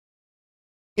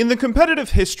In the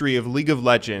competitive history of League of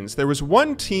Legends, there was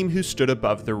one team who stood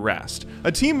above the rest,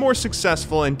 a team more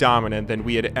successful and dominant than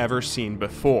we had ever seen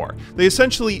before. They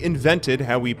essentially invented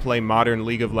how we play modern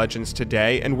League of Legends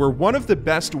today and were one of the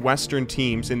best Western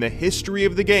teams in the history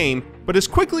of the game, but as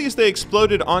quickly as they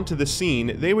exploded onto the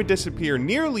scene, they would disappear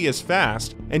nearly as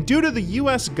fast, and due to the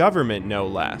US government no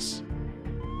less.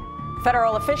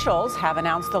 Federal officials have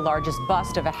announced the largest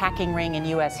bust of a hacking ring in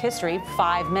U.S. history.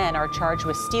 5 men are charged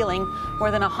with stealing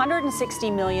more than 160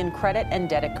 million credit and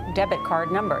debit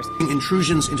card numbers.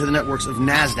 Intrusions into the networks of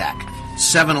NASDAQ,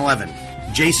 7-Eleven,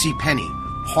 JCPenney,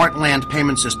 Heartland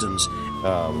Payment Systems.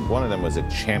 One of them was a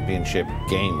championship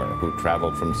gamer who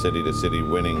traveled from city to city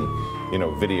winning,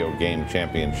 video game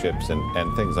championships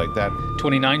and things like that.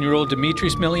 29-year-old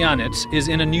Dimitris Milyanets is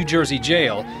in a New Jersey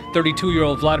jail.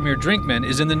 32-year-old Vladimir Drinkman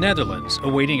is in the Netherlands,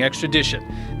 awaiting extradition.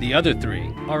 The other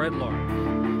 3 are at large.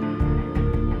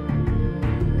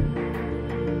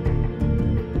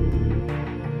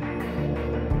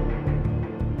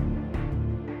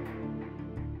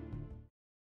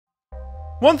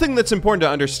 One thing that's important to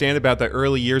understand about the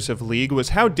early years of League was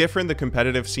how different the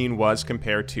competitive scene was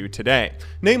compared to today.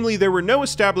 Namely, there were no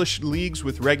established leagues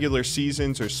with regular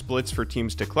seasons or splits for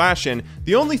teams to clash in.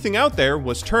 The only thing out there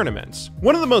was tournaments.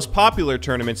 One of the most popular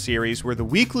tournament series were the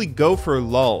weekly Go for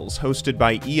Lulz, hosted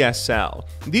by ESL.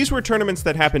 These were tournaments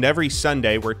that happened every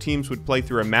Sunday where teams would play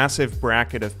through a massive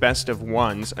bracket of best of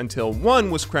ones until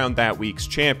one was crowned that week's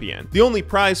champion. The only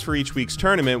prize for each week's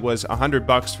tournament was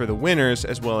 $100 for the winners,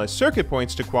 as well as circuit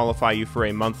points to qualify you for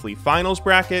a monthly finals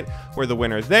bracket, where the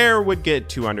winner there would get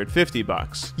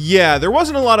 $250. Yeah, there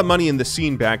wasn't a lot of money in the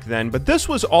scene back then, but this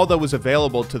was all that was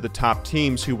available to the top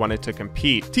teams who wanted to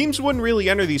compete. Teams wouldn't really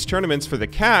enter these tournaments for the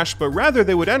cash, but rather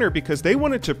they would enter because they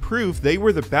wanted to prove they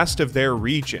were the best of their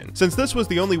region. Since this was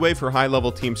the only way for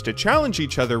high-level teams to challenge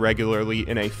each other regularly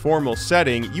in a formal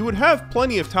setting, you would have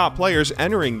plenty of top players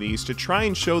entering these to try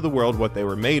and show the world what they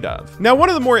were made of. Now, one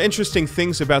of the more interesting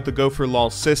things about the Go for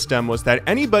Lulz system was that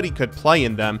anybody could play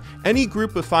in them. Any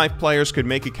group of 5 players could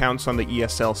make accounts on the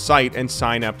ESL site and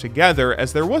sign up together,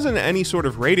 as there wasn't any sort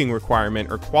of rating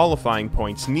requirement or qualifying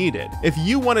points needed. If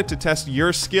you wanted to test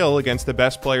your skill against the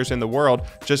best players in the world,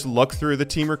 just look through the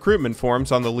team recruitment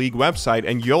forms on the league website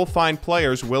and you'll find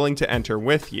players willing to enter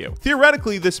with you.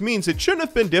 Theoretically, this means it shouldn't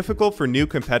have been difficult for new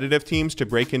competitive teams to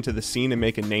break into the scene and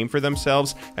make a name for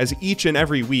themselves, as each and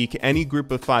every week any group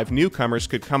of 5 newcomers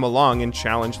could come along and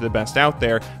challenge the best out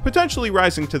there, potentially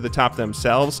rising to the top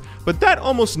themselves, but that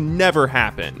almost never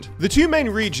happened. The 2 main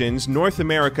regions, North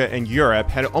America and Europe,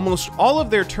 had almost all of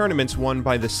their tournaments won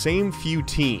by the same few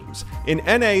teams. In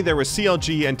NA, there was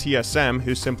CLG and TSM,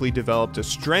 who simply developed a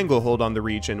stranglehold on the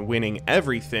region, winning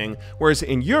everything, whereas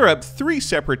in Europe, 3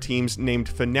 separate teams named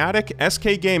Fnatic,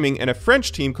 SK Gaming, and a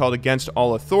French team called Against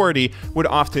All Authority would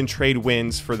often trade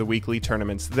wins for the weekly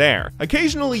tournaments there.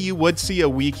 Occasionally, you would see a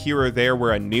week here or there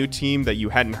where a new team that you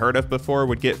hadn't heard of before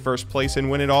would get first place and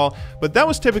win it all, but that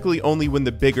was typically only when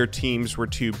the bigger teams were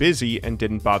too busy and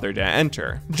didn't bother to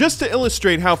enter. Just to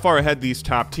illustrate how far ahead these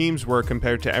top teams were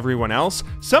compared to everyone else,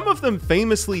 some of them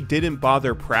famously didn't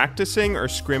bother practicing or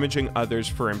scrimmaging others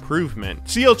for improvement.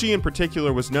 CLG in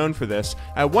particular was known for this.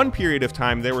 At one period of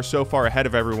time, they were so far ahead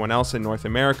of everyone else in North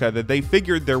America that they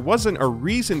figured there wasn't a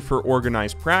reason for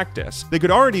organized practice. They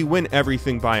could already win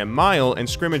everything by a mile, and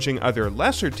scrimmaging other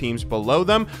lesser teams below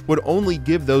them would only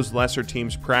give those lesser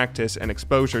teams practice and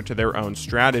exposure to their own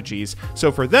strategies.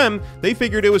 So for them, they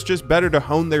figured it was just better to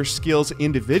hone their skills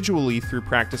individually through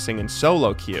practicing in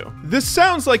solo queue. This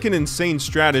sounds like an insane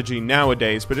strategy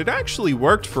nowadays, but it actually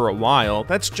worked for a while.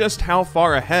 That's just how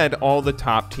far ahead all the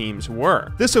top teams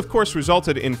were. This of course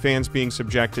resulted in fans being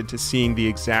subjected to seeing the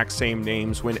exact same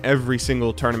names win every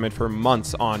single tournament for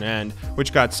months on end,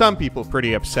 which got some people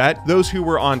pretty upset. Those who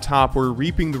were on top were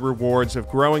reaping the rewards of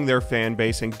growing their fan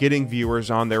base and getting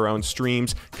viewers on their own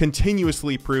streams,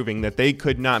 continuously proving that they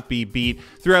could not be beat.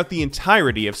 Throughout the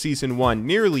entirety of Season 1,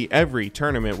 nearly every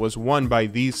tournament was won by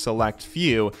these select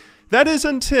few. That is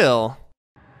until...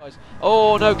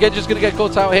 Oh no, Genja's going to get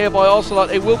caught out here by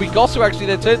Ocelot. It will be Gosu actually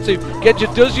then turned to.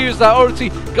 Genja does use that ulti.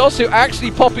 Gosu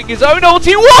actually popping his own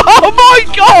ulti. Whoa,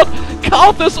 my god!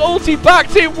 Karthus ulti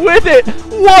backed him with it.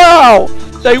 Wow!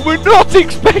 They were not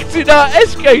expecting that.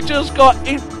 SK just got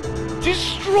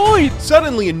destroyed.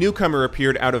 Suddenly a newcomer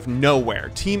appeared out of nowhere,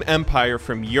 Team Empire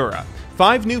from Europe.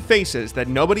 5 new faces that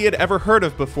nobody had ever heard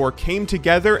of before came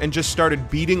together and just started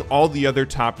beating all the other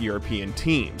top European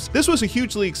teams. This was a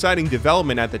hugely exciting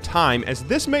development at the time, as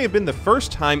this may have been the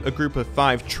first time a group of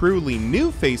 5 truly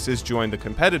new faces joined the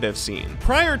competitive scene.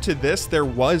 Prior to this, there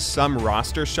was some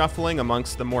roster shuffling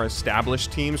amongst the more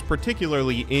established teams,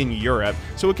 particularly in Europe,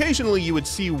 so occasionally you would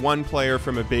see one player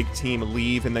from a big team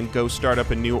leave and then go start up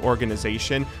a new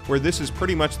organization, where this is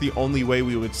pretty much the only way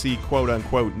we would see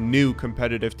quote-unquote new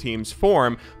competitive teams form,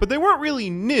 but they weren't really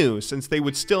new since they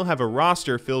would still have a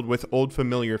roster filled with old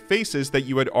familiar faces that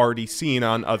you had already seen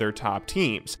on other top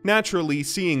teams. Naturally,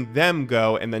 seeing them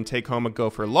go and then take home a go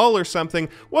for lol or something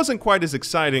wasn't quite as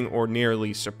exciting or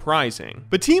nearly surprising.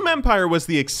 But Team Empire was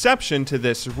the exception to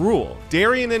this rule.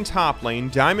 Darien in top lane,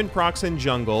 Diamond Prox in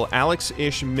jungle, Alex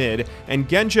Ish mid, and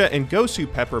Genja and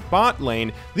Gosu Pepper bot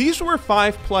lane, these were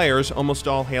 5 players, almost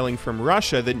all hailing from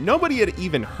Russia, that nobody had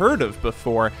even heard of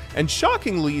before, and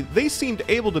shockingly, they seemed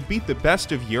able to beat the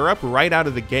best of Europe right out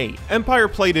of the gate. Empire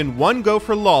played in one go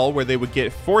for lol where they would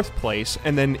get 4th place,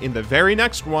 and then in the very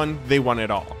next one, they won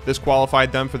it all. This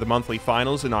qualified them for the monthly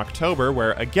finals in October,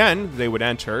 where again, they would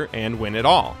enter and win it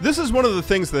all. This is one of the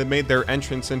things that made their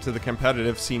entrance into the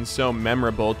competitive scene so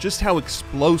memorable, just how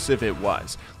explosive it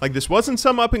was. Like, this wasn't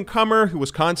some up-and-comer who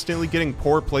was constantly getting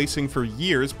poor placing for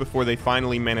years before they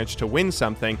finally managed to win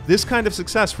something. This kind of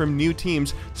success from new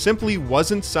teams simply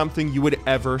wasn't something you would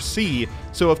ever see,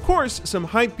 so of course, some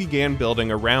hype began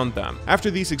building around them. After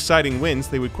these exciting wins,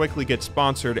 they would quickly get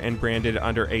sponsored and branded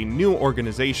under a new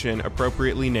organization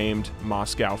appropriately named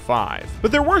Moscow 5.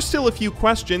 But there were still a few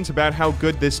questions about how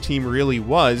good this team really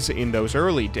was in those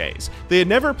early days. They had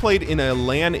never played in a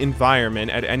LAN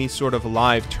environment at any sort of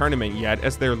live tournament yet,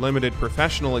 as their limited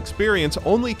professional experience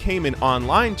only came in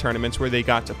online tournaments where they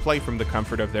got to play from the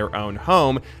comfort of their own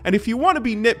home, and if you want to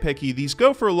be nitpicky, these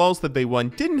go for lulls that they won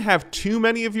didn't have too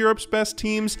many of Europe's best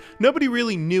teams. Nobody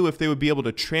really knew if they would be able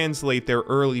to translate their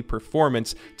early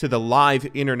performance to the live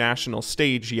international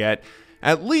stage yet,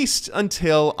 at least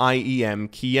until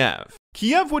IEM Kiev.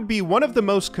 Kiev would be one of the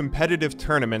most competitive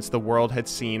tournaments the world had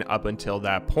seen up until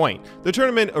that point. The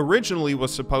tournament originally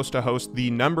was supposed to host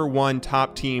the #1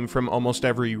 top team from almost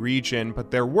every region, but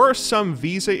there were some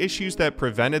visa issues that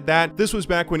prevented that. This was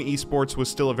back when esports was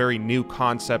still a very new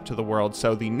concept to the world,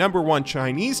 so the #1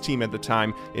 Chinese team at the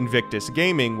time, Invictus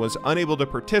Gaming, was unable to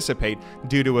participate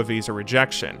due to a visa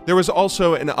rejection. There was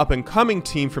also an up-and-coming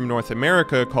team from North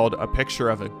America called A Picture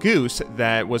of a Goose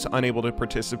that was unable to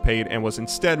participate and was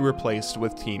instead replaced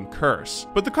with Team Curse.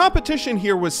 But the competition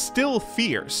here was still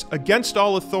fierce. Against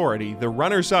all authority, the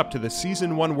runners-up to the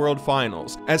Season 1 World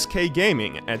Finals, SK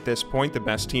Gaming, at this point the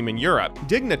best team in Europe,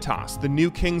 Dignitas, the new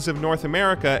kings of North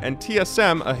America, and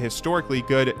TSM, a historically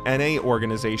good NA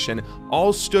organization,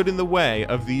 all stood in the way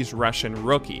of these Russian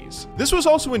rookies. This was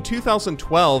also in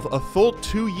 2012, a full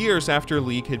 2 years after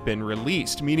League had been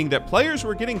released, meaning that players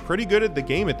were getting pretty good at the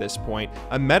game at this point.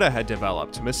 A meta had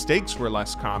developed, mistakes were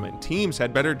less common, teams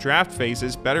had better draft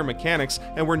phases, better mechanics,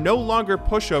 and were no longer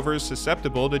pushovers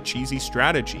susceptible to cheesy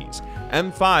strategies.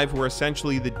 M5 were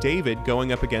essentially the David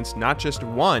going up against not just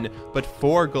 1, but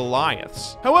 4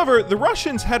 Goliaths. However, the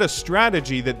Russians had a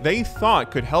strategy that they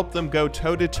thought could help them go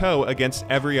toe-to-toe against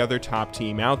every other top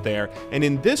team out there, and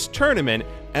in this tournament,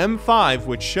 M5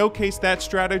 would showcase that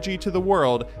strategy to the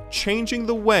world, changing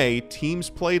the way teams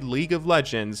played League of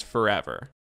Legends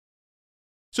forever.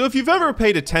 So if you've ever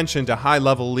paid attention to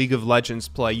high-level League of Legends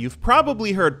play, you've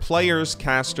probably heard players,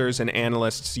 casters, and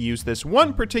analysts use this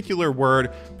one particular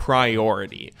word,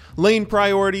 priority. Lane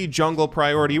priority, jungle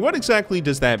priority, what exactly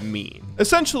does that mean?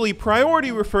 Essentially, priority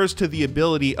refers to the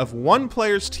ability of one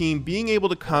player's team being able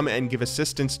to come and give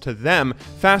assistance to them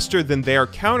faster than their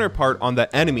counterpart on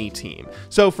the enemy team.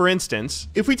 So for instance,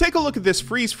 if we take a look at this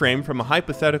freeze frame from a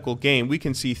hypothetical game, we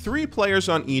can see 3 players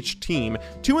on each team,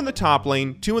 2 in the top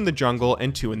lane, 2 in the jungle,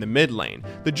 and 2 in the mid lane.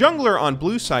 The jungler on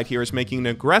blue side here is making an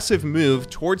aggressive move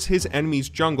towards his enemy's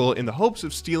jungle in the hopes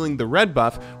of stealing the red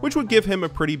buff, which would give him a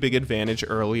pretty big advantage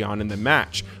early on in the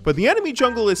match. But the enemy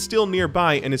jungle is still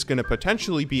nearby and is going to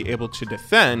potentially be able to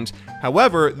defend.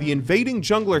 However, the invading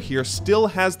jungler here still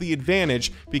has the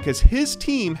advantage because his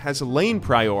team has lane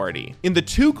priority. In the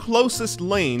 2 closest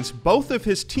lanes, both of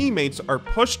his teammates are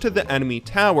pushed to the enemy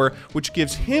tower, which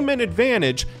gives him an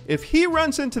advantage. If he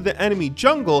runs into the enemy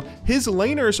jungle, his lane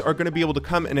laners are going to be able to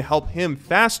come and help him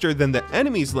faster than the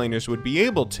enemy's laners would be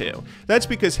able to. That's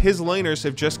because his laners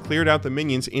have just cleared out the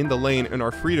minions in the lane and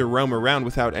are free to roam around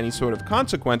without any sort of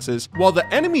consequences, while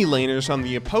the enemy laners on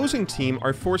the opposing team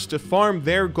are forced to farm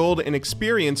their gold and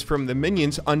experience from the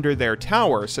minions under their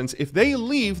tower, since if they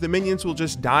leave, the minions will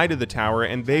just die to the tower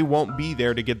and they won't be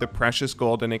there to get the precious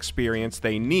gold and experience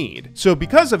they need. So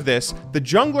because of this, the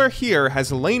jungler here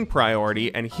has lane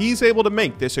priority, and he's able to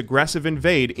make this aggressive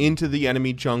invade into the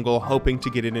enemy jungle, hoping to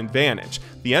get an advantage.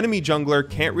 The enemy jungler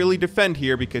can't really defend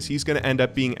here because he's going to end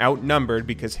up being outnumbered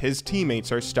because his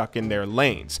teammates are stuck in their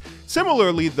lanes.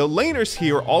 Similarly, the laners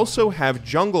here also have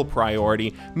jungle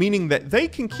priority, meaning that they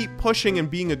can keep pushing and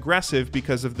being aggressive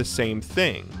because of the same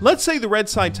thing. Let's say the red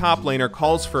side top laner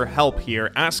calls for help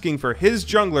here, asking for his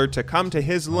jungler to come to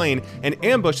his lane and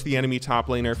ambush the enemy top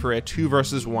laner for a 2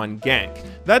 versus 1 gank.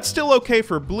 That's still okay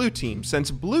for blue team,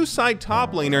 since blue side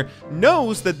top laner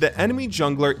knows that the enemy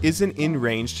jungler isn't in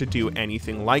range to do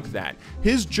anything like that.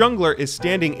 His jungler is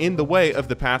standing in the way of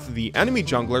the path the enemy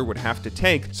jungler would have to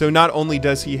take, so not only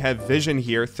does he have vision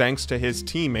here thanks to his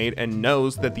teammate and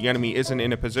knows that the enemy isn't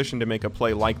in a position to make a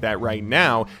play like that right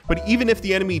now, but even if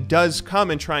the enemy does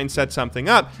come and try and set something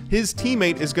up, his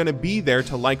teammate is going to be there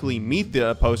to likely meet the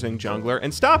opposing jungler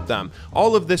and stop them.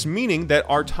 All of this meaning that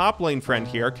our top lane friend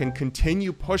here can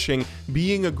continue pushing,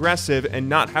 being aggressive, and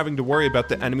not having to worry about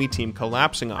the enemy team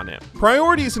collapsing on him.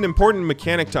 Priority is an important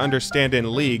mechanic to understand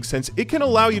in League, since it can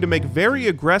allow you to make very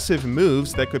aggressive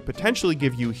moves that could potentially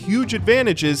give you huge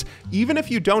advantages even if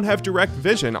you don't have direct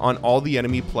vision on all the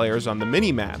enemy players on the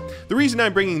minimap. The reason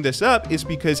I'm bringing this up is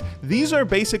because these are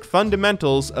basic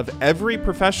fundamentals of every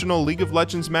professional League of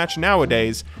Legends match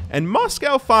nowadays, and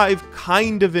Moscow 5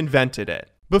 kind of invented it.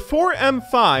 Before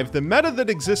M5, the meta that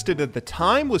existed at the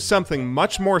time was something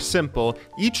much more simple.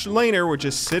 Each laner would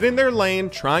just sit in their lane,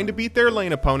 trying to beat their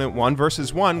lane opponent 1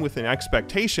 versus 1 with an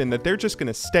expectation that they're just going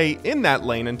to stay in that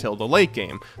lane until the late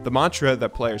game. The mantra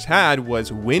that players had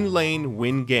was win lane,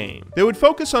 win game. They would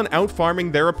focus on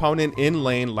out-farming their opponent in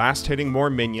lane, last hitting more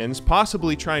minions,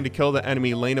 possibly trying to kill the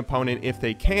enemy lane opponent if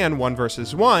they can 1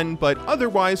 versus 1, but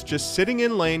otherwise just sitting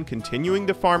in lane, continuing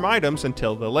to farm items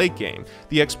until the late game.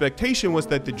 The expectation was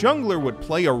that the jungler would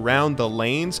play around the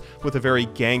lanes with a very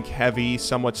gank-heavy,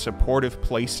 somewhat supportive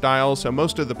playstyle, so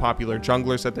most of the popular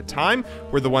junglers at the time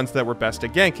were the ones that were best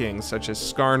at ganking, such as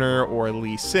Skarner or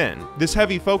Lee Sin. This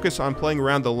heavy focus on playing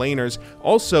around the laners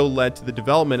also led to the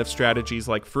development of strategies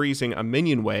like freezing a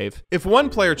minion wave. If one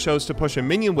player chose to push a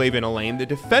minion wave in a lane, the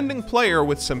defending player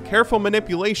with some careful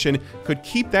manipulation could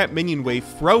keep that minion wave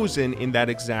frozen in that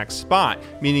exact spot,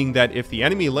 meaning that if the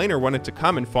enemy laner wanted to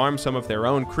come and farm some of their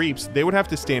own creeps, they would have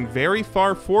to stand very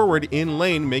far forward in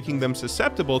lane, making them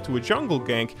susceptible to a jungle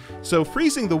gank. So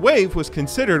freezing the wave was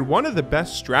considered one of the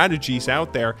best strategies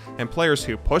out there, and players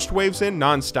who pushed waves in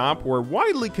non-stop were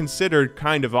widely considered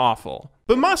kind of awful.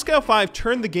 But Moscow 5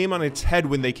 turned the game on its head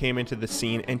when they came into the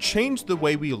scene and changed the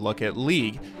way we look at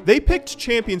League. They picked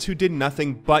champions who did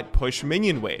nothing but push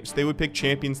minion waves. They would pick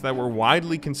champions that were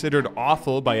widely considered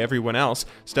awful by everyone else,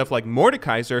 stuff like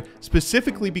Mordekaiser,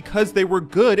 specifically because they were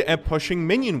good at pushing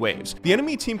minion waves. The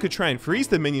enemy team could try and freeze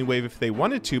the minion wave if they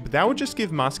wanted to, but that would just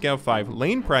give Moscow 5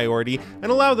 lane priority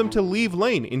and allow them to leave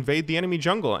lane, invade the enemy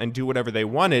jungle, and do whatever they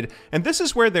wanted. And this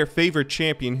is where their favorite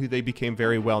champion, who they became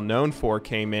very well known for,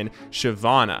 came in, Shyvana.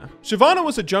 Shyvana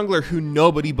was a jungler who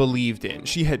nobody believed in.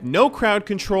 She had no crowd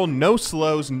control, no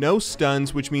slows, no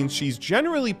stuns, which means she's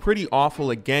generally pretty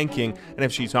awful at ganking, and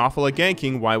if she's awful at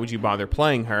ganking, why would you bother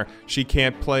playing her? She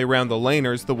can't play around the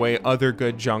laners the way other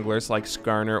good junglers like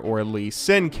Skarner or Lee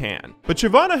Sin can. But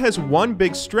Shyvana has one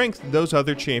big strength those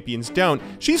other champions don't.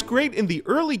 She's great in the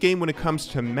early game when it comes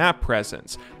to map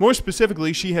presence. More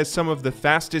specifically, she has some of the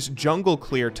fastest jungle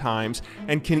clear times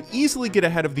and can easily get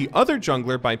ahead of the other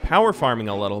jungler by power farming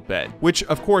a little bit, which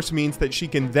of course means that she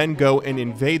can then go and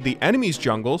invade the enemy's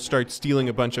jungle, start stealing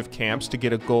a bunch of camps to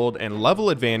get a gold and level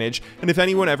advantage, and if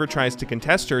anyone ever tries to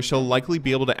contest her, she'll likely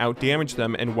be able to outdamage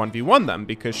them and 1v1 them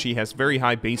because she has very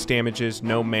high base damages,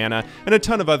 no mana, and a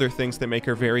ton of other things that make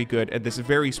her very good at this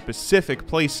very specific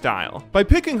playstyle. By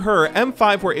picking her,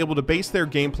 M5 were able to base their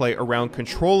gameplay around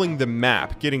controlling the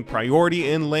map, getting priority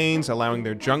in lanes, allowing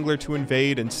their jungler to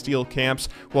invade and steal camps,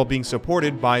 while being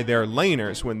supported by their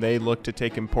laners when they look to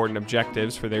take important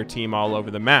objectives for their team all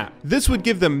over the map. This would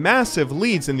give them massive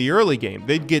leads in the early game.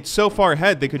 They'd get so far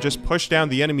ahead they could just push down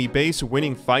the enemy base,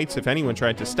 winning fights if anyone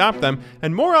tried to stop them,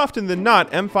 and more often than not,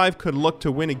 M5 could look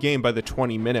to win a game by the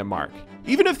 20-minute mark.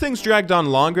 Even if things dragged on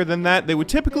longer than that, they would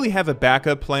typically have a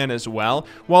backup plan as well,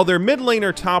 while their mid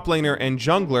laner, top laner, and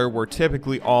jungler were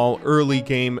typically all early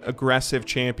game aggressive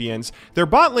champions. Their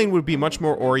bot lane would be much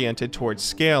more oriented towards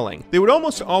scaling. They would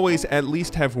almost always at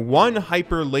least have one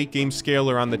hyper late game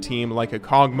scaler on the team, like a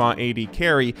Kog'Maw AD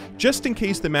carry, just in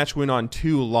case the match went on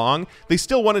too long. They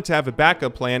still wanted to have a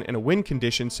backup plan and a win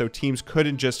condition so teams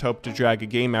couldn't just hope to drag a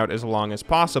game out as long as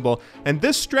possible, and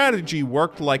this strategy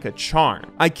worked like a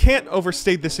charm. I can't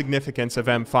overstate the significance of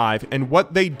M5 and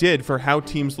what they did for how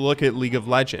teams look at League of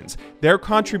Legends. Their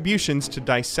contributions to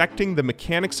dissecting the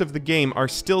mechanics of the game are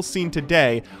still seen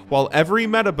today. While every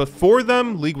meta before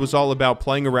them, League was all about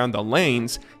playing around the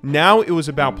lanes, now it was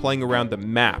about playing around the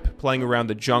map, playing around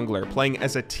the jungler, playing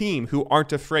as a team who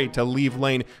aren't afraid to leave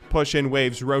lane, push in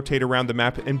waves, rotate around the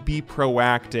map, and be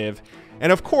proactive.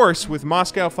 And of course, with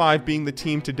Moscow 5 being the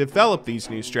team to develop these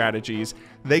new strategies,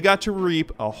 they got to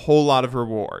reap a whole lot of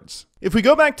rewards. If we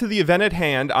go back to the event at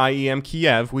hand, IEM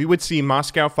Kiev, we would see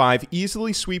Moscow 5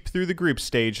 easily sweep through the group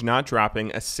stage, not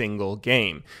dropping a single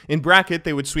game. In bracket,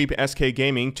 they would sweep SK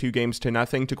Gaming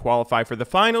 2-0 to qualify for the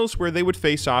finals, where they would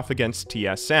face off against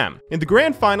TSM. In the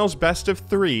grand finals, best of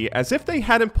 3, as if they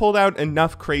hadn't pulled out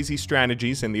enough crazy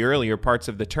strategies in the earlier parts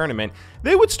of the tournament,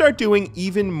 they would start doing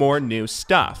even more new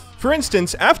stuff. For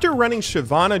instance, after running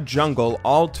Shyvana jungle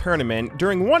all tournament,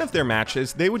 during one of their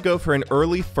matches, they would go for an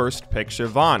early first pick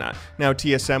Shyvana. Now,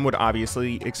 TSM would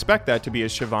obviously expect that to be a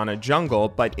Shyvana jungle,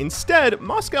 but instead,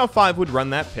 Moscow 5 would run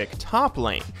that pick top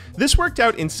lane. This worked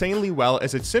out insanely well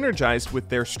as it synergized with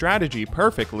their strategy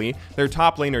perfectly. Their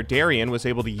top laner Darien was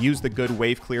able to use the good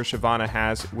wave clear Shyvana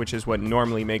has, which is what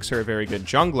normally makes her a very good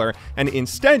jungler, and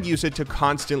instead use it to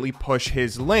constantly push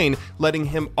his lane, letting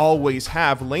him always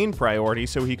have lane priority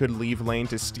so he could leave lane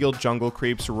to steal jungle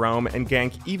creeps, roam, and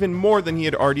gank even more than he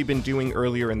had already been doing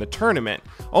earlier in the tournament.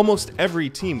 Almost every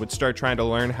team would start trying to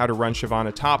learn how to run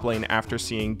Shyvana top lane after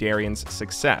seeing Darien's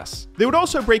success. They would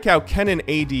also break out Kennen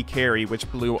AD carry,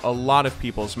 which blew a lot of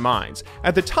people's minds.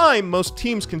 At the time, most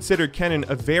teams considered Kennen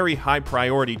a very high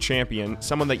priority champion,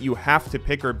 someone that you have to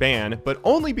pick or ban, but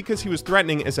only because he was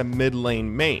threatening as a mid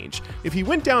lane mage. If he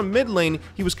went down mid lane,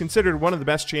 he was considered one of the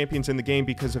best champions in the game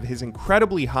because of his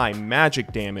incredibly high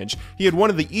magic damage. He had one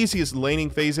of the easiest laning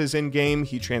phases in game,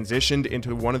 he transitioned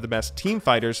into one of the best team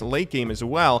fighters late game as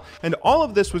well, and all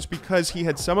of this was because he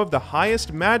had some of the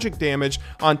highest magic damage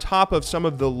on top of some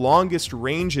of the longest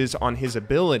ranges on his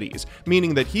abilities,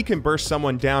 meaning that he can burst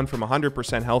someone down from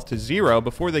 100% health to 0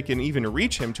 before they can even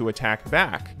reach him to attack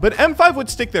back. But M5 would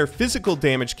stick their physical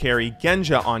damage carry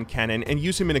Genja on Kennen and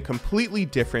use him in a completely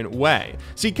different way.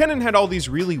 See, Kennen had all these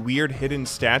really weird hidden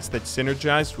stats that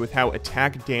synergized with how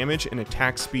attack damage and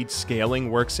attack speed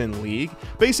scaling works in League.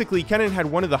 Basically, Kennen had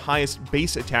one of the highest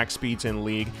base attack speeds in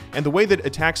League, and the way that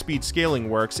attack speed scaling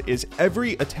works is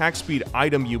every attack speed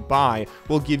item you buy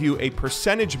will give you a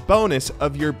percentage bonus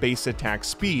of your base attack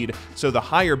speed, so the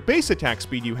higher base attack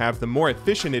speed you have, the more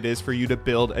efficient it is for you to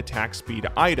build attack speed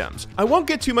items. I won't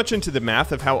get too much into the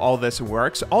math of how all this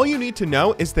works. All you need to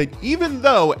know is that even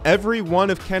though every one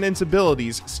of Kennen's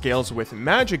abilities scales with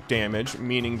magic damage,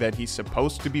 meaning that he's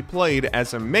supposed to be played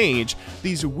as a mage,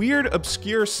 these weird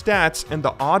obscure stats and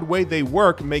the odd way they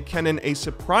work make Kennen a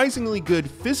surprisingly good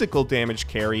physical damage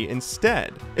carry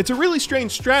instead. It's a really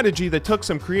strange strategy that took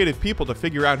some creative people to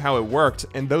figure out how it worked,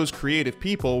 and those creative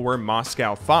people were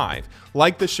Moscow 5.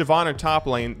 Like the Shyvana top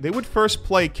lane, they would first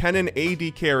play Kennen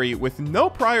AD carry with no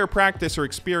prior practice or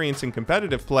experience in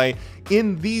competitive play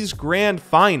in these grand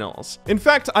finals. In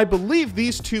fact, I believe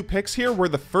these two picks here were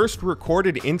the first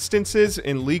recorded instances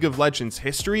in League of Legends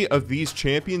history of these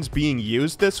champions being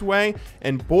used this way,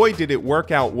 and boy did it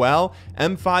work out well.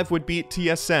 M5 would beat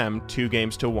TSM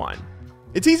 2-1.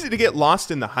 It's easy to get lost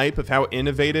in the hype of how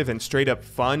innovative and straight up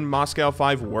fun Moscow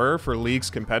 5 were for League's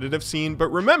competitive scene, but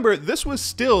remember, this was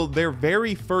still their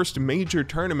very first major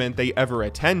tournament they ever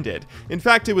attended. In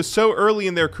fact, it was so early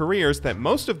in their careers that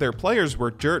most of their players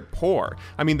were dirt poor.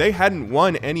 I mean, they hadn't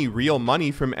won any real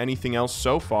money from anything else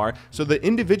so far, so the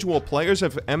individual players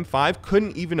of M5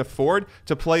 couldn't even afford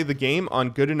to play the game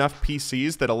on good enough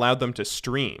PCs that allowed them to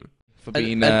stream. For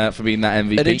being that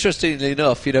MVP. And interestingly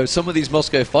enough, you know, some of these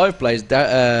Moscow 5 players,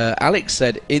 Alex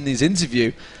said in his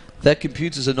interview their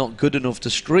computers are not good enough to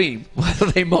stream. Well,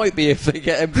 they might be if they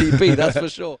get MVP, that's for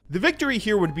sure. The victory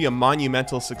here would be a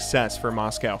monumental success for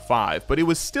Moscow 5, but it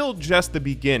was still just the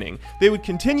beginning. They would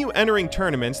continue entering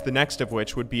tournaments, the next of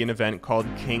which would be an event called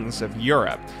Kings of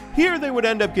Europe. Here they would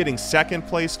end up getting second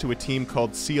place to a team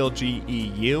called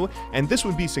CLG.EU, and this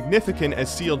would be significant as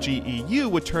CLG.EU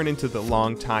would turn into the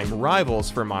longtime rivals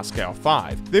for Moscow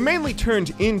 5. They mainly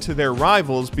turned into their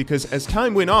rivals because as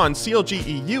time went on,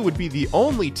 CLG.EU would be the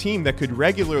only team that could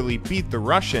regularly beat the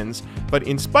Russians, but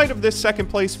in spite of this second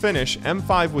place finish,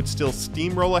 M5 would still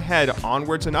steamroll ahead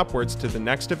onwards and upwards to the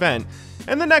next event,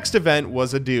 and the next event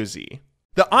was a doozy.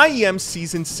 The IEM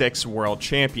Season 6 World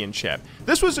Championship.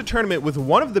 This was a tournament with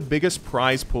one of the biggest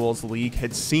prize pools League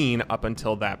had seen up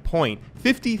until that point,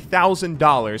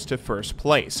 $50,000 to first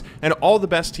place, and all the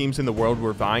best teams in the world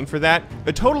were vying for that.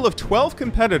 A total of 12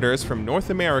 competitors from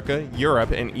North America,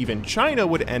 Europe, and even China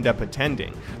would end up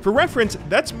attending. For reference,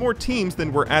 that's more teams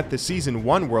than were at the Season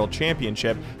 1 World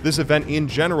Championship. This event in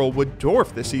general would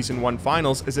dwarf the Season 1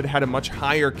 finals as it had a much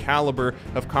higher caliber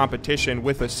of competition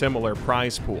with a similar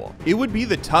prize pool. It would be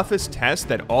the toughest test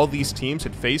that all these teams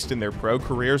had faced in their pro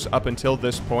careers up until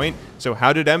this point. So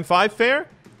how did M5 fare?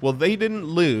 Well, they didn't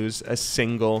lose a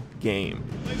single game.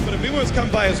 But if Mimo's come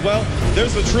by as well,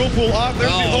 there's the Trill Pool off,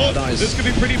 there's the ult. Nice. This could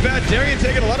be pretty bad. Darian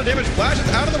taking a lot of damage, flashes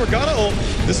out of the Morgana ult.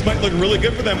 This might look really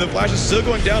good for them. The flash is still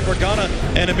going down, Morgana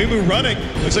and Mimu running.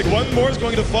 Looks like one more is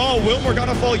going to fall. Will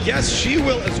Morgana fall? Yes, she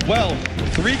will as well.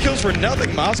 3 kills for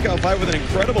nothing. Moscow 5 with an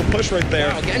incredible push right there.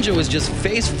 Wow, Genja was just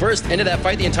face first into that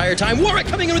fight the entire time. Warwick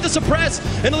coming in with the suppress,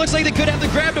 and it looks like they could have the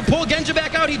grab to pull Genja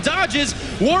back out. He dodges.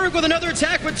 Warwick with another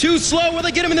attack, but too slow. Will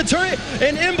they get him in the turret?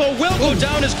 And Imbo will go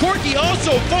down as Corky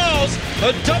also falls.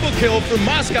 A double kill for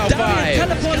Moscow 5.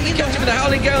 Teleporting in with the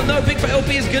Howling Gale. No, Big Fat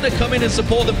LP is going to come in and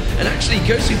support them. And actually,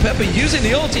 Gosu Pepper using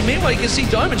the ulti. Meanwhile, you can see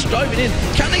Diamond driving in.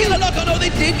 Can they get a lock on? Oh, they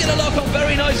did get a lock on.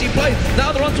 Very nicely played.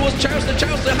 Now they're on towards Chowster.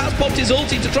 Chowster has popped his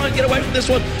ulti to try and get away from this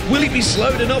one. Will he be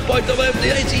slowed enough by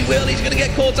WFDH? He will. He's going to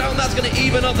get caught out, and that's going to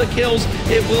even up the kills.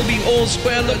 It will be all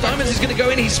square. Look, Diamonds is going to go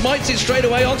in. He smites it straight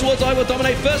away on towards I Will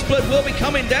Dominate. First Blood will be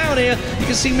coming down here. You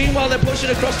can see, meanwhile, they're pushing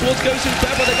across towards Gosu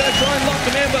Pepper. They're going to try and lock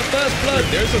him in, but First Blood.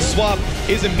 There's a swap.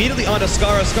 Is immediately onto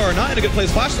Skara. Skara not in a good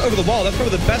place. Flashes over the wall. That's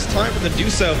probably the best time for them to do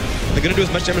so. They're going to do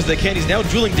as much damage as they can. He's now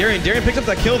dueling Darian. Darian picks up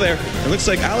that kill there. It looks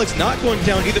like Alex not going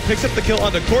down either. Picks up the kill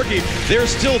onto Corky. They're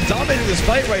still dominating this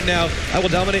fight right now. I Will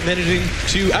Dominate managing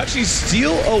to actually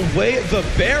steal away the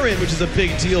Baron, which is a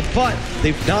big deal, but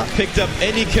they've not picked up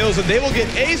any kills, and they will get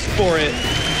aced for it.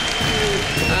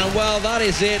 And well, that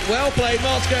is it. Well played,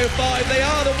 Moscow 5. They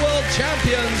are the world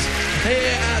champions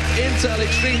here at Intel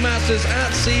Extreme Masters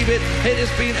at CeBIT. It has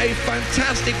been a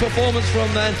fantastic performance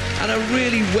from them and a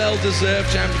really well-deserved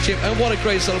championship. And what a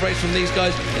great celebration from these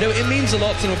guys. You know, it means a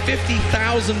lot to them.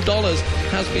 $50,000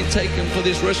 has been taken for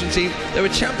this Russian team. They were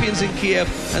champions in Kiev,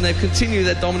 and they've continued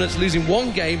their dominance, losing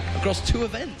 1 game across 2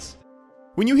 events.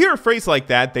 When you hear a phrase like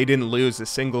that, they didn't lose a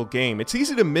single game, it's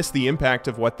easy to miss the impact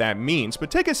of what that means, but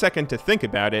take a second to think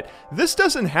about it. This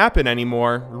doesn't happen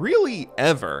anymore, really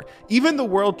ever. Even the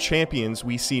world champions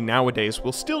we see nowadays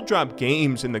will still drop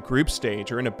games in the group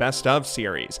stage or in a best-of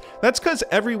series. That's because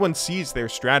everyone sees their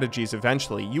strategies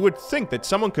eventually. You would think that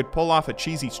someone could pull off a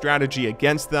cheesy strategy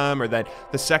against them, or that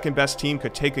the second best team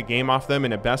could take a game off them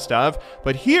in a best-of,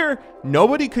 but here,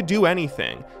 nobody could do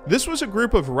anything. This was a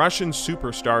group of Russian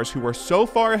superstars who were so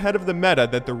far ahead of the meta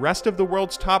that the rest of the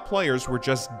world's top players were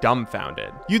just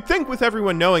dumbfounded. You'd think with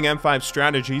everyone knowing M5's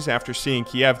strategies after seeing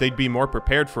Kiev, they'd be more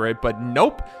prepared for it, but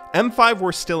nope. M5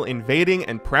 were still invading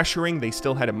and pressuring. They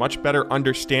still had a much better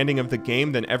understanding of the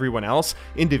game than everyone else.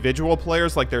 Individual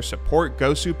players like their support,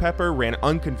 Gosu Pepper, ran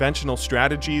unconventional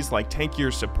strategies like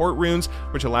tankier support runes,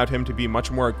 which allowed him to be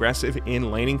much more aggressive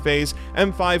in laning phase.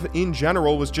 M5 in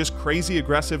general was just crazy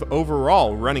aggressive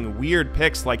overall, running weird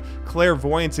picks like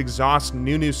Clairvoyance Exhaust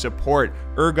Nunu support,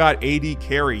 Urgot AD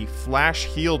carry, Flash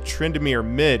heal Tryndamere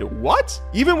mid. What?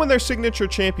 Even when their signature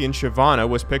champion Shyvana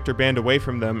was picked or banned away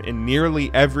from them in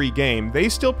nearly every game, they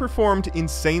still performed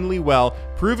insanely well,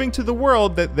 proving to the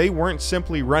world that they weren't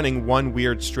simply running one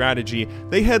weird strategy.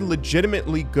 They had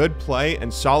legitimately good play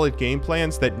and solid game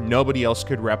plans that nobody else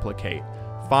could replicate.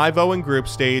 5-0 in group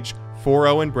stage,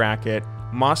 4-0 in bracket,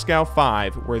 Moscow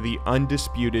 5 were the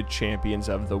undisputed champions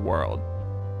of the world.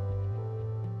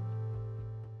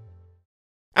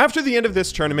 After the end of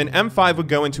this tournament, M5 would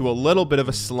go into a little bit of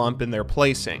a slump in their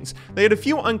placings. They had a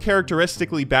few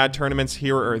uncharacteristically bad tournaments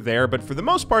here or there, but for the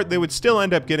most part they would still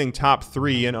end up getting top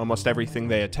 3 in almost everything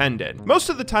they attended. Most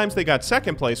of the times they got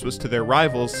second place was to their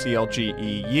rivals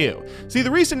CLG.EU. See, the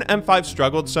reason M5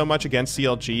 struggled so much against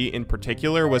CLG in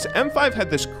particular was M5 had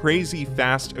this crazy,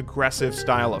 fast, aggressive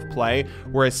style of play,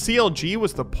 whereas CLG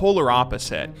was the polar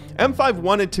opposite. M5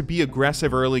 wanted to be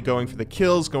aggressive early, going for the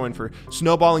kills, going for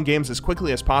snowballing games as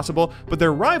quickly as possible, but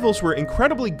their rivals were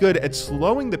incredibly good at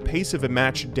slowing the pace of a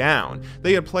match down.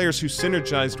 They had players who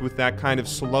synergized with that kind of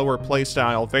slower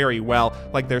playstyle very well,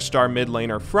 like their star mid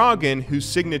laner Froggen, whose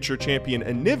signature champion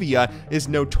Anivia is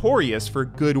notorious for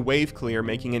good wave clear,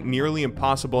 making it nearly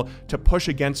impossible to push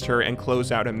against her and close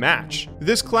out a match.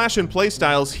 This clash in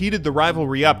playstyles heated the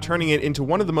rivalry up, turning it into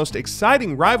one of the most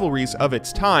exciting rivalries of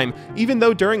its time. Even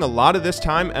though during a lot of this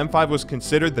time M5 was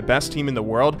considered the best team in the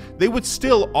world, they would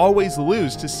still always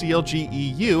lose to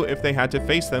CLG.EU if they had to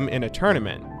face them in a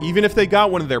tournament. Even if they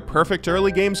got one of their perfect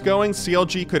early games going,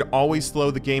 CLG could always slow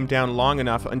the game down long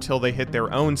enough until they hit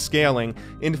their own scaling.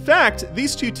 In fact,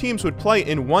 these two teams would play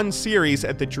in one series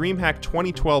at the DreamHack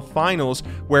 2012 finals,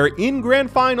 where in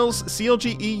Grand Finals,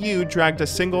 CLG.EU dragged a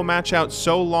single match out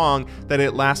so long that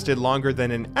it lasted longer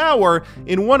than an hour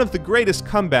in one of the greatest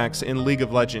comebacks in League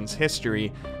of Legends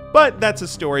history. But that's a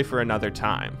story for another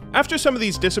time. After some of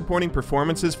these disappointing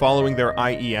performances following their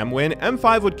IEM win,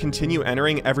 M5 would continue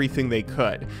entering everything they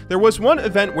could. There was one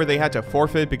event where they had to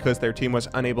forfeit because their team was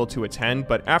unable to attend,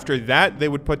 but after that they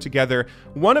would put together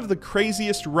one of the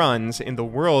craziest runs in the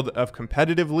world of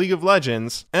competitive League of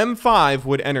Legends. M5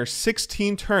 would enter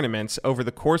 16 tournaments over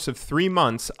the course of 3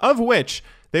 months, of which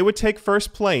they would take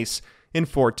first place in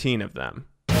 14 of them.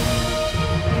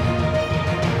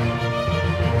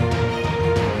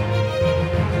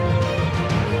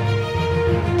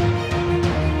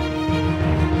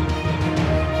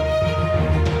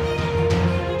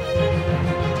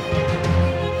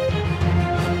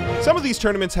 Some of these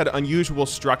tournaments had unusual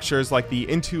structures, like the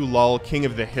Into LOL King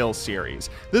of the Hill series.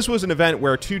 This was an event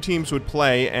where 2 teams would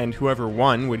play, and whoever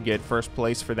won would get first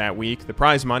place for that week, the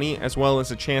prize money, as well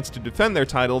as a chance to defend their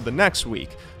title the next week.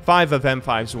 5 of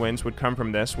M5's wins would come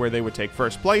from this, where they would take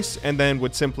first place and then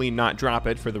would simply not drop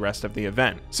it for the rest of the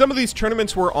event. Some of these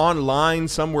tournaments were online,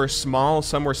 some were small,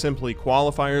 some were simply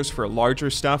qualifiers for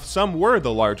larger stuff, some were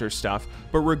the larger stuff,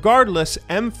 but regardless,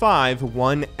 M5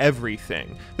 won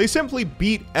everything. They simply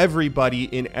beat everybody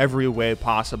in every way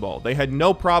possible. They had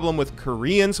no problem with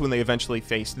Koreans when they eventually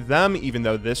faced them, even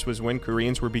though this was when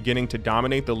Koreans were beginning to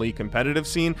dominate the League competitive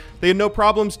scene. They had no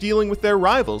problems dealing with their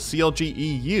rivals,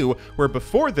 CLG.EU, where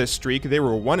before this streak, they were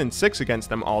 1-6 against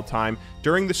them all time.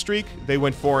 During the streak, they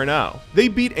went 4-0. They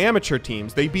beat amateur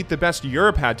teams, they beat the best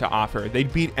Europe had to offer,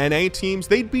 they'd beat NA teams,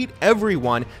 they'd beat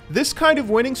everyone. This kind of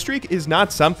winning streak is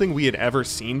not something we had ever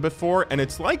seen before, and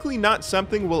it's likely not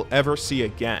something we'll ever see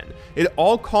again. It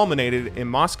all culminated in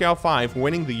Moscow 5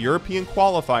 winning the European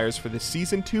qualifiers for the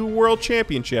Season 2 World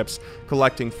Championships,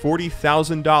 collecting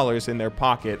 $40,000 in their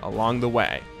pocket along the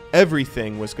way.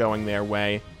 Everything was going their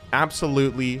way.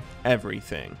 Absolutely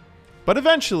everything. But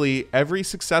eventually, every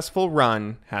successful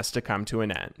run has to come to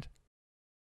an end.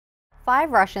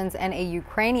 5 Russians and a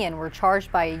Ukrainian were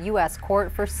charged by a U.S.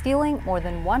 court for stealing more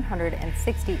than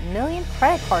 160 million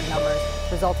credit card numbers,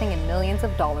 resulting in millions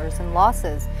of dollars in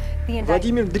losses.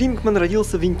 Владимир Дринкман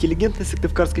родился в интеллигентной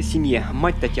сыктывкарской семье.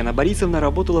 Мать Татьяна Борисовна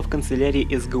работала в канцелярии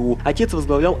СГУ. Отец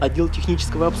возглавлял отдел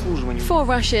технического обслуживания. 4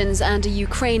 Russians and a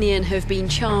Ukrainian have been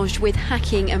charged with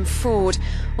hacking and fraud.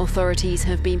 Authorities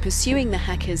have been pursuing the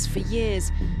hackers for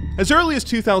years. As early as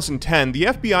 2010, the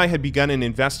FBI had begun an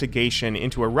investigation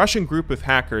into a Russian group of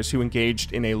hackers who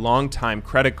engaged in a long-time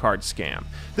credit card scam.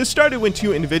 This started when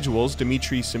 2 individuals,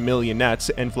 Dmitry Semilyanets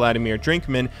and Vladimir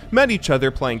Drinkman, met each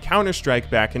other playing Counter-Strike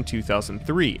back in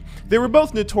 2003. They were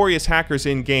both notorious hackers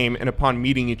in-game, and upon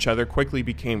meeting each other quickly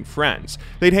became friends.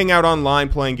 They'd hang out online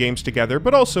playing games together,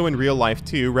 but also in real life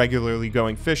too, regularly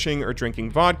going fishing or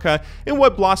drinking vodka, in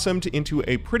what blossomed into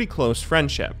a pretty close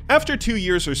friendship. After 2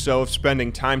 years or so of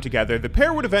spending time together, the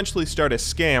pair would eventually start a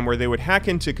scam where they would hack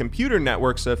into computer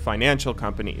networks of financial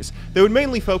companies. They would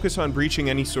mainly focus on breaching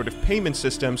any sort of payment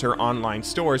systems or online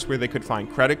stores where they could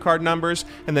find credit card numbers,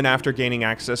 and then after gaining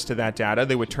access to that data,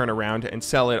 they would turn around and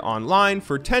sell it online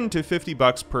for $10 to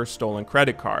 $50 per stolen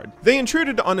credit card. They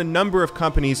intruded on a number of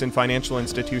companies and financial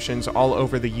institutions all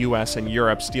over the US and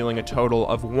Europe, stealing a total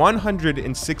of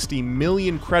 160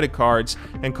 million credit cards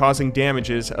and causing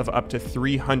damages of up to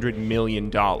 $300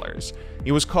 million.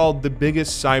 It was called the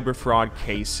biggest cyber fraud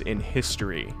case in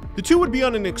history. The two would be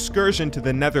on an excursion to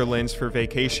the Netherlands for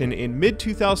vacation in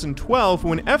mid-2012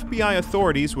 when FBI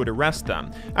authorities would arrest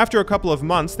them. After a couple of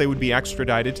months, they would be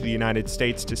extradited to the United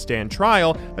States to stand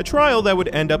trial, a trial that would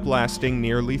end up lasting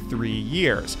nearly 3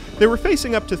 years. They were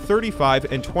facing up to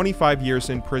 35 and 25 years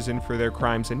in prison for their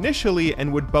crimes initially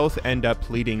and would both end up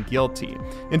pleading guilty.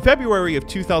 In February of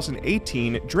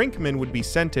 2018, Drinkman would be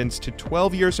sentenced to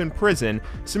 12 years in prison.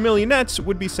 Semilionets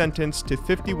would be sentenced to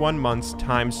 51 months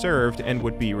time served and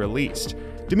would be released.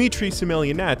 Dmitry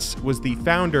Semilionets was the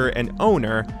founder and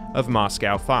owner of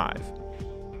Moscow 5.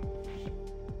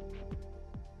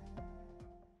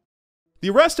 The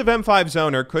arrest of M5's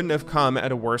owner couldn't have come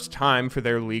at a worse time for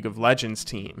their League of Legends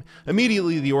team.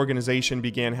 Immediately, the organization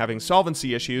began having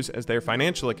solvency issues as their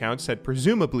financial accounts had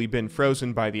presumably been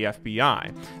frozen by the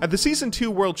FBI. At the Season 2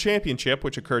 World Championship,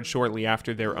 which occurred shortly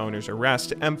after their owner's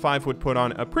arrest, M5 would put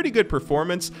on a pretty good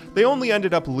performance. They only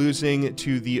ended up losing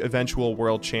to the eventual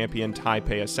world champion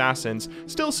Taipei Assassins,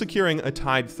 still securing a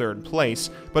tied 3rd place,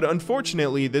 but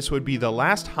unfortunately this would be the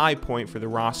last high point for the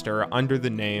roster under the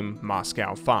name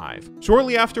Moscow 5.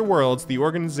 Shortly after Worlds, the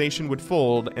organization would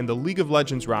fold and the League of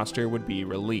Legends roster would be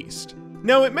released.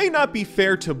 Now, it may not be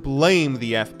fair to blame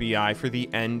the FBI for the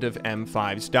end of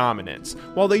M5's dominance.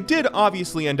 While they did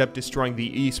obviously end up destroying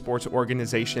the esports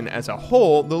organization as a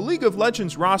whole, the League of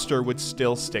Legends roster would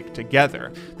still stick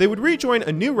together. They would rejoin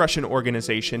a new Russian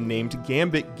organization named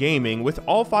Gambit Gaming, with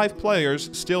all 5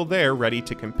 players still there ready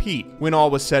to compete. When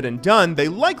all was said and done, they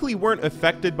likely weren't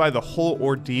affected by the whole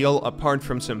ordeal apart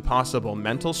from some possible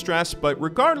mental stress, but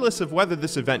regardless of whether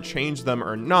this event changed them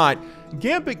or not,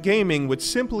 Gambit Gaming would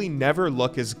simply never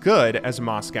look as good as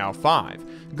Moscow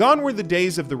 5. Gone were the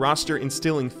days of the roster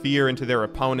instilling fear into their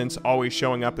opponents, always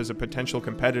showing up as a potential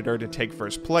competitor to take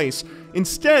first place.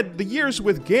 Instead, the years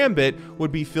with Gambit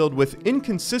would be filled with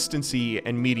inconsistency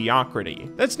and mediocrity.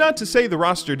 That's not to say the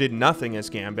roster did nothing as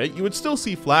Gambit. You would still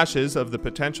see flashes of the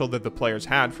potential that the players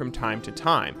had from time to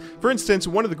time. For instance,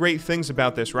 one of the great things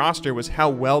about this roster was how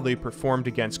well they performed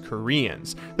against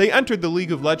Koreans. They entered the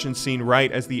League of Legends scene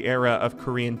right as the era of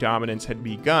Korean dominance had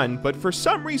begun, but for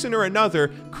some reason or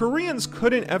another, Koreans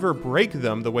couldn't ever break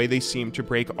them the way they seemed to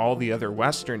break all the other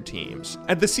Western teams.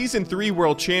 At the Season 3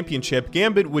 World Championship,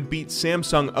 Gambit would beat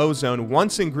Samsung Ozone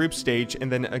once in group stage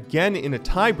and then again in a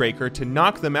tiebreaker to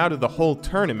knock them out of the whole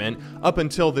tournament. Up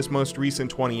until this most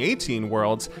recent 2018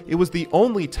 Worlds, it was the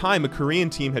only time a Korean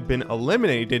team had been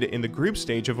eliminated in the group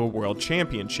stage of a World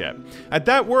Championship. At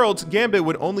that Worlds, Gambit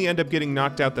would only end up getting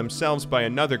knocked out themselves by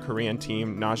another Korean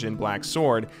team, Najin Black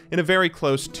Sword, in a very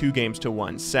close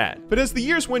 2-1 set. But as the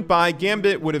years went by,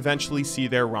 Gambit would eventually see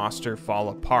their roster fall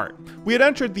apart. We had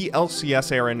entered the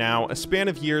LCS era now, a span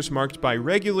of years marked by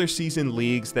regular season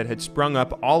leagues that had sprung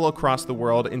up all across the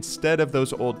world instead of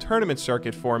those old tournament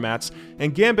circuit formats,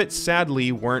 and Gambit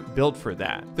sadly weren't built for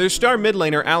that. Their star mid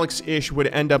laner Alex Ish would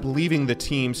end up leaving the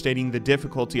team, stating the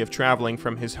difficulty of traveling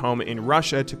from his home in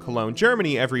Russia to Cologne,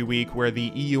 Germany every week where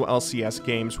the EU LCS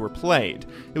games were played.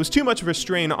 It was too much of a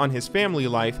strain on his family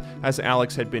life, as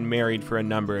Alex had been married for a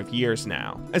number of years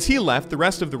now. As he left, the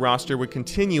rest of the roster would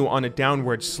continue on a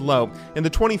downward slope. In the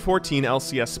 2014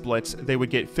 LCS splits, they would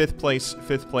get 5th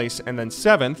place, and then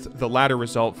 7th, the latter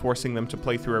result forcing them to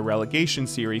play through a relegation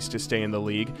series to stay in the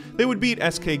league. They would beat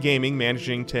SK Gaming,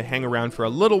 managing to hang around for a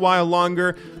little while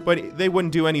longer, but they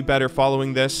wouldn't do any better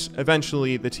following this.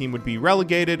 Eventually, the team would be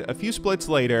relegated a few splits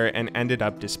later and ended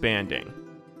up disbanding.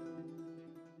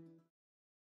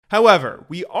 However,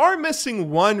 we are missing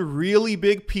one really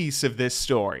big piece of this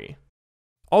story.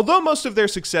 Although most of their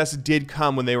success did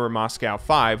come when they were Moscow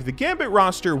 5, the Gambit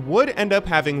roster would end up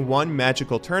having one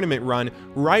magical tournament run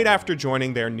right after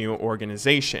joining their new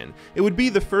organization. It would be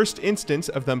the first instance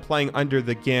of them playing under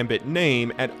the Gambit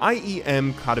name at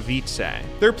IEM Katowice.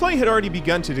 Their play had already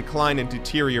begun to decline and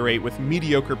deteriorate with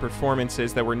mediocre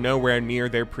performances that were nowhere near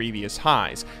their previous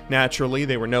highs. Naturally,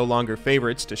 they were no longer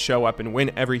favorites to show up and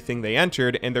win everything they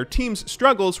entered, and their team's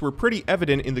struggles were pretty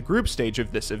evident in the group stage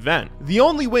of this event. The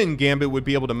only win Gambit would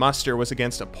be able to muster was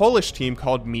against a Polish team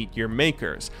called Meet Your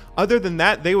Makers. Other than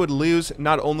that, they would lose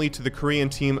not only to the Korean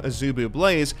team Azubu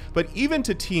Blaze, but even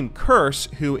to Team Curse,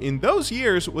 who in those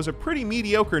years was a pretty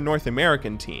mediocre North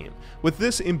American team. With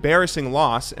this embarrassing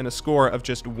loss and a score of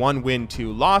just 1 win,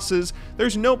 2 losses,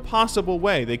 there's no possible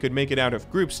way they could make it out of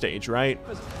group stage, right?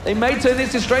 They may turn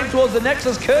this straight towards the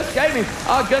Nexus. Curse Gaming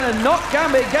are going to knock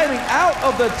Gambit Gaming out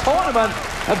of the tournament.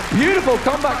 A beautiful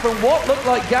comeback from what looked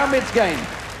like Gambit's game.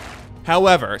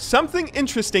 However, something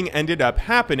interesting ended up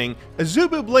happening.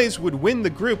 Azubu Blaze would win the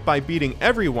group by beating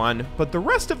everyone, but the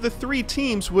rest of the 3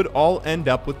 teams would all end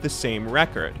up with the same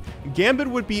record. Gambit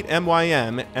would beat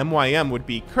MYM, MYM would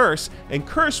beat Curse, and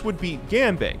Curse would beat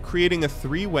Gambit, creating a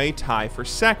 3-way tie for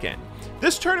second.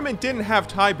 This tournament didn't have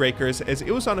tiebreakers as it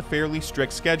was on a fairly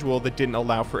strict schedule that didn't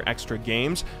allow for extra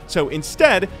games, so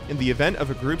instead, in the event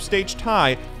of a group stage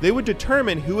tie, they would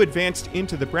determine who advanced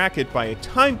into the bracket by a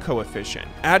time coefficient,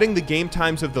 adding the game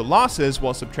times of the losses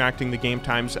while subtracting the game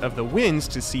times of the wins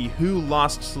to see who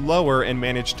lost slower and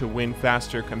managed to win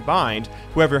faster combined.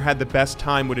 Whoever had the best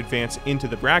time would advance into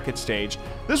the bracket stage.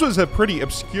 This was a pretty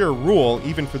obscure rule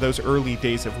even for those early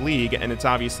days of League, and it's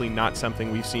obviously not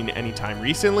something we've seen anytime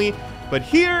recently, but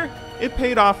here, it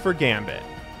paid off for Gambit.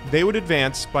 They would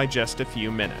advance by just a few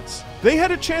minutes. They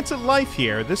had a chance at life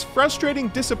here. This frustrating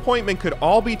disappointment could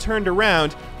all be turned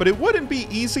around, but it wouldn't be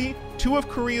easy. 2 of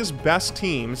Korea's best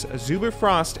teams, Azubu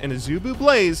Frost and Azubu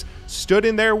Blaze, stood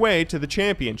in their way to the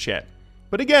championship.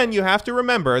 But again, you have to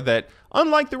remember that,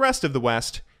 unlike the rest of the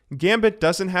West, Gambit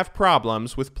doesn't have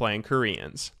problems with playing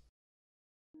Koreans.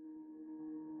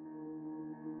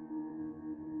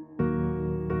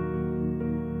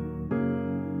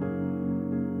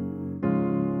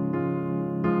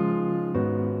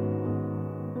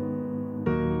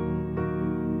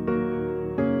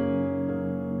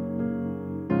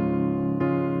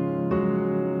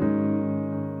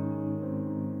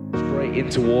 In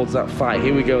towards that fight.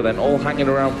 Here we go then, all hanging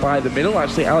around by the middle.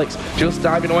 Actually, Alex just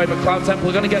diving away, but Cloud Temple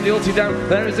are going to get the ulti down.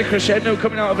 There is a crescendo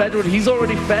coming out of Edward. He's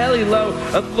already fairly low,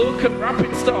 and look at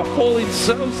Rapid Star falling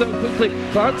so quickly.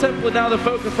 Cloud Temple are now the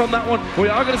focus from that one. We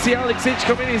are going to see Alex Itch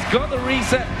come in. He's got the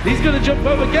reset. He's going to jump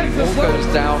over, gets the slow.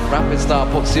 Goes down, Rapid Star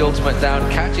puts the ultimate down,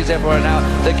 catches everyone out.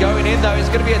 They're going in though. It's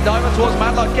going to be a diamond towards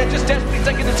Madlock. Just desperately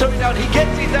taking the turret down. He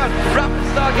gets it down. Rapid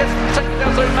Star gets taken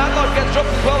down. Sorry, Madlock gets dropped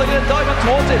as well. They're going to dive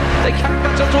towards it. They can't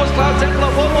catch up towards Cloud Temple.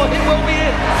 One more hit will be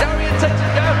it. Darian takes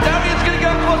it down. Darian's going to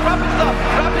go towards Rapid Star.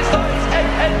 Rapid Star is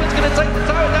Edward's going to take the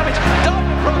tower damage.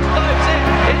 Diamond Frost dives in.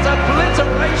 It's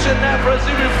obliteration now for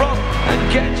Azubu Frost. And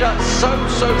Genja so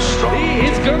strong. He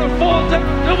is going to fall down.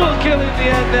 Double kill in the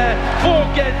end there for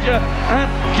Genja. And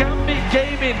Gambit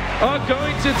Gaming are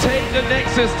going to take the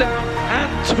Nexus down. And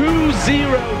 2-0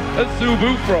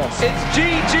 Azubu Frost. It's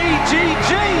GG.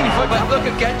 But look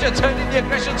at Genja turning the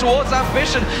aggression towards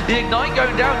Ambition. The Ignite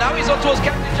going down. Now he's on towards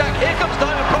Captain Jack. Here comes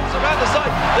Diamond Props around the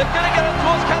side. They're going to get on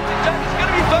towards Captain Jack. It's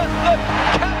going to be first blood.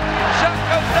 Captain Jack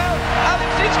goes down.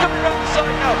 Alex is coming around the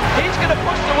side now. He's going to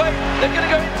push away. They're going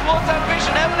to go in towards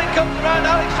Ambition. Evelyn comes around.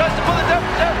 Alex tries to pull it down.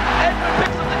 Edward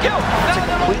picks up the kill. To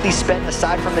completely spend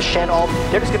aside from the Shen ult,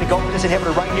 they're just going to go for this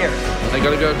inhibitor right here. They're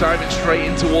going to go diving straight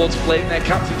in towards Flame there.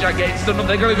 Captain Jack getting stunned up.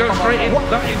 They're going to go straight in.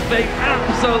 That is being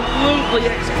absolutely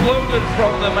exploded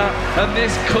from the map. And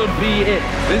this could be it.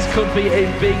 This could be a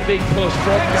big push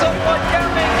from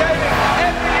Gambit.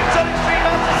 Every Intel Extreme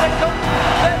Masters they come,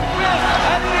 they win.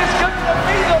 And it is going to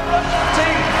be the Russian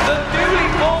team, the newly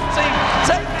formed team,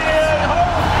 taking it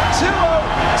home.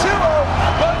 2-0.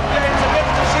 Both games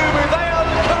against Azubu. They are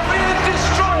the Korean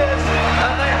destroyers.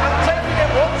 And they have taken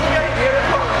it once again here at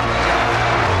home.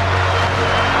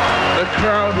 The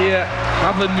crowd here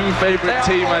have a new favourite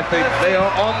team, I think. They are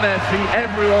on their feet,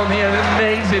 everyone here,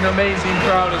 an amazing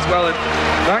crowd as well. And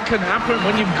that can happen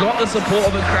when you've got the support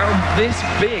of a crowd this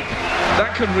big.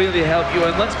 That can really help you.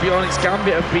 And let's be honest,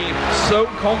 Gambit have been so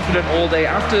confident all day.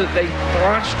 After they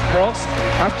thrashed Frost,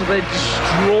 after they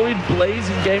destroyed Blaze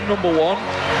in game number 1,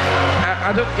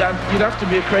 you'd have to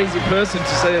be a crazy person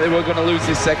to say that they were going to lose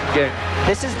this second game.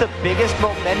 This is the biggest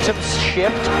momentum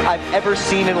shift I've ever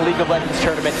seen in a League of Legends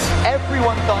tournament.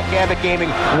 Everyone thought Gambit Gaming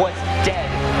was dead.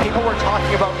 People were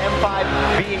talking about M5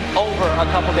 being over a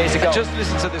couple days ago. Just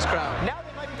listen to this crowd. Now